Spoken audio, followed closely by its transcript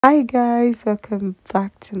Hi guys, welcome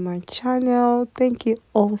back to my channel. Thank you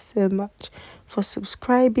all so much for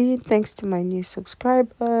subscribing. Thanks to my new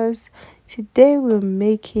subscribers. Today we're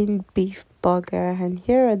making beef burger and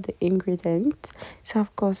here are the ingredients. So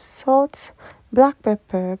I've got salt, black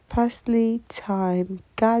pepper, parsley, thyme,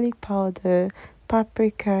 garlic powder,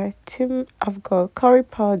 paprika, I've got curry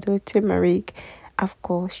powder, turmeric, I've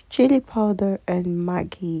got chili powder and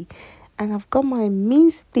Maggi. And I've got my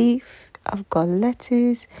minced beef, I've got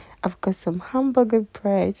lettuce, I've got some hamburger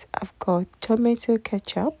bread, I've got tomato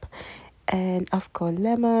ketchup, and I've got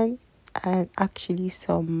lemon and actually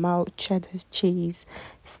some mild cheddar cheese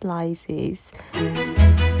slices.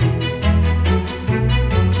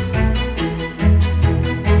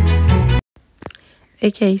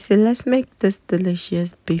 Okay, so let's make this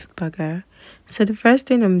delicious beef burger. So the first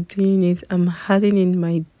thing I'm doing is I'm adding in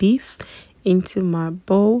my beef into my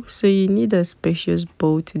bowl. So you need a spacious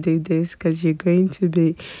bowl to do this because you're going to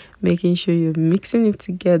be making sure you're mixing it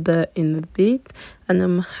together in a bit. And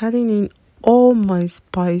I'm adding in all my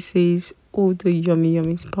spices, all the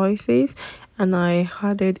yummy spices, and I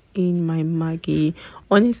added in my Maggi.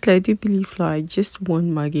 Honestly, I do believe like just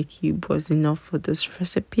one Maggi cube was enough for this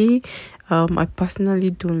recipe. I personally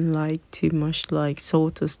don't like too much like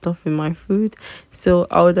salt or stuff in my food, so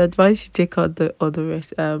I would advise you take out the other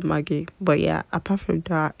rest Maggi. But yeah, apart from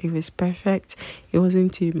that, it was perfect. It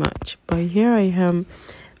wasn't too much. But here I am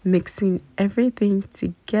mixing everything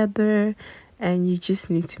together, and you just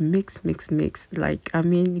need to mix like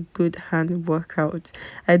good hand workout.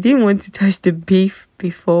 I didn't want to touch the beef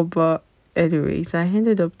before, but anyways I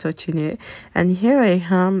ended up touching it, and here I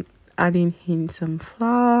am adding in some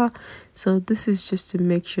flour. So this is just to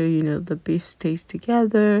make sure the beef stays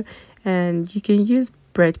together, and you can use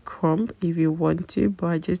breadcrumb if you want to, but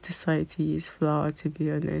I just decided to use flour, to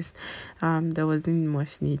be honest. There wasn't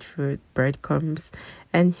much need for breadcrumbs.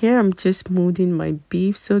 And here I'm just molding my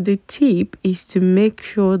beef. So the tip is to make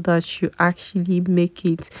sure that you actually make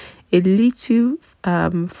it a little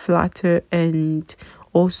flatter and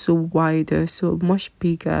also wider, so much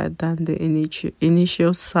bigger than the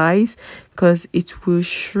initial size, because it will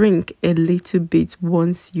shrink a little bit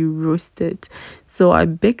once you roast it. So I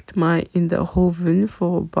baked mine in the oven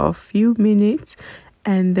for about a few minutes,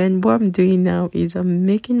 and then what I'm doing now is I'm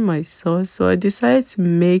making my sauce. So I decided to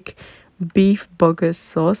make beef burger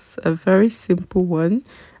sauce, a very simple one.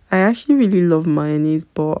 I actually really love mayonnaise,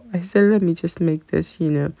 but I said let me just make this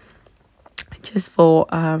just for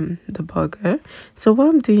the burger. So what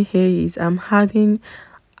I'm doing here is I'm having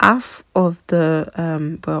half of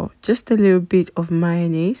the just a little bit of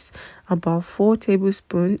mayonnaise, about 4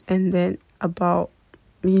 tablespoons, and then about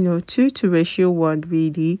 2 to ratio 1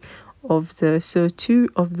 really of the, so 2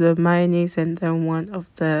 of the mayonnaise and then 1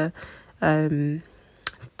 of the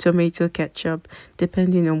tomato ketchup,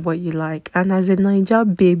 depending on what you like. And as a Niger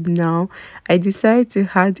babe now, I decided to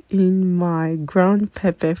add in my ground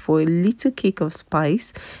pepper for a little kick of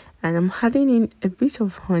spice, and I'm adding in a bit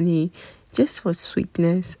of honey just for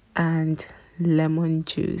sweetness, and lemon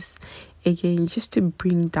juice, again just to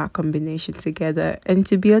bring that combination together. And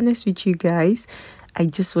to be honest with you guys, I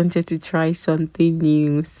just wanted to try something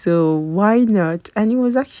new, so why not? And it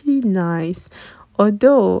was actually nice.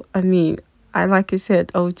 Although like I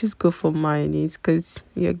said, I'll just go for mayonnaise because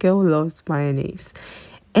your girl loves mayonnaise.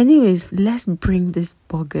 Anyways, let's bring this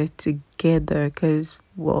burger together because,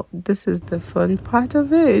 well, this is the fun part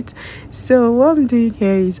of it. So what I'm doing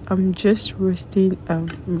here is I'm just I'm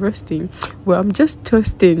just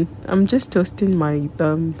toasting my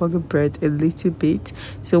burger bread a little bit.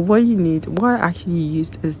 So what I actually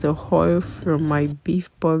used is the oil from my beef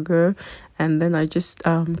burger, and then I just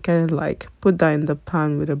kind of like put that in the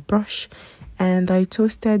pan with a brush, and I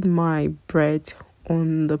toasted my bread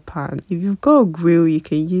on the pan. If you've got a grill, you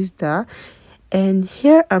can use that. And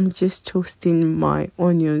here I'm just toasting my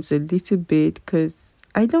onions a little bit because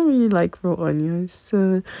I don't really like raw onions,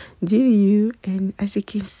 so do you? And as you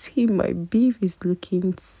can see, my beef is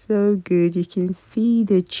looking so good. You can see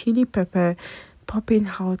the chili pepper popping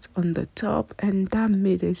out on the top, and that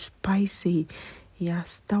made it spicy.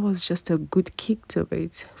 Yes, that was just a good kick to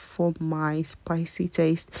it for my spicy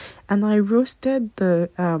taste. And I roasted the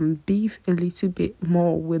beef a little bit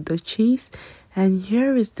more with the cheese. And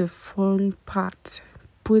here is the fun part,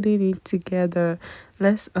 putting it together.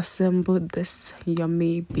 Let's assemble this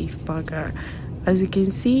yummy beef burger. As you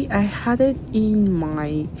can see, I added in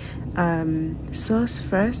my sauce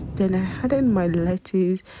first, then I added my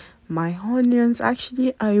lettuce, my onions.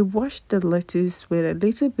 Actually, I washed the lettuce with a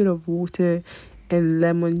little bit of water and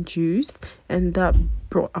lemon juice, and that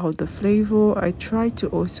brought out the flavor. I tried to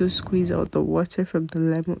also squeeze out the water from the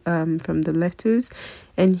lemon, from the lettuce,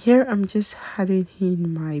 and here I'm just adding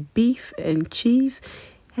in my beef and cheese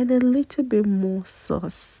and a little bit more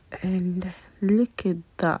sauce, and look at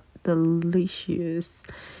that, delicious.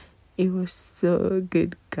 It was so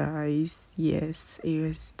good, guys. Yes, it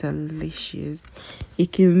was delicious. You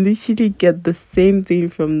can literally get the same thing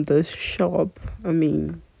from the shop. I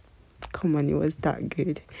mean, come on, it was that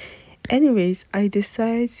good. Anyways, I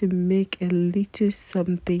decided to make a little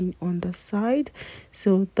something on the side.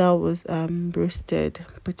 So that was roasted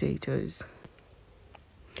potatoes.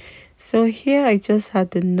 So here I just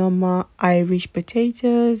had the normal Irish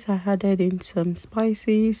potatoes. I added in some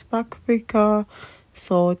spices, paprika,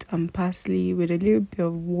 salt and parsley with a little bit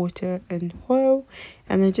of water and oil,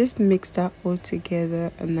 and I just mixed that all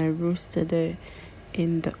together and I roasted it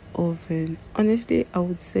in the oven. Honestly, I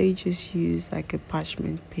would say just use like a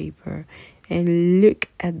parchment paper, and look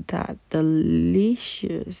at that,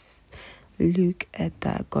 delicious. Look at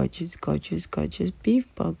that gorgeous, gorgeous, gorgeous beef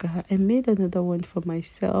burger. I made another one for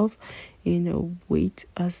myself, with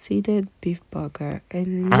a seeded beef burger,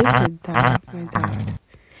 and look at that, my dad.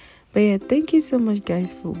 But yeah, thank you so much,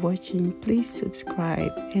 guys, for watching. Please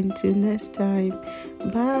subscribe. Until next time,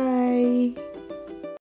 bye.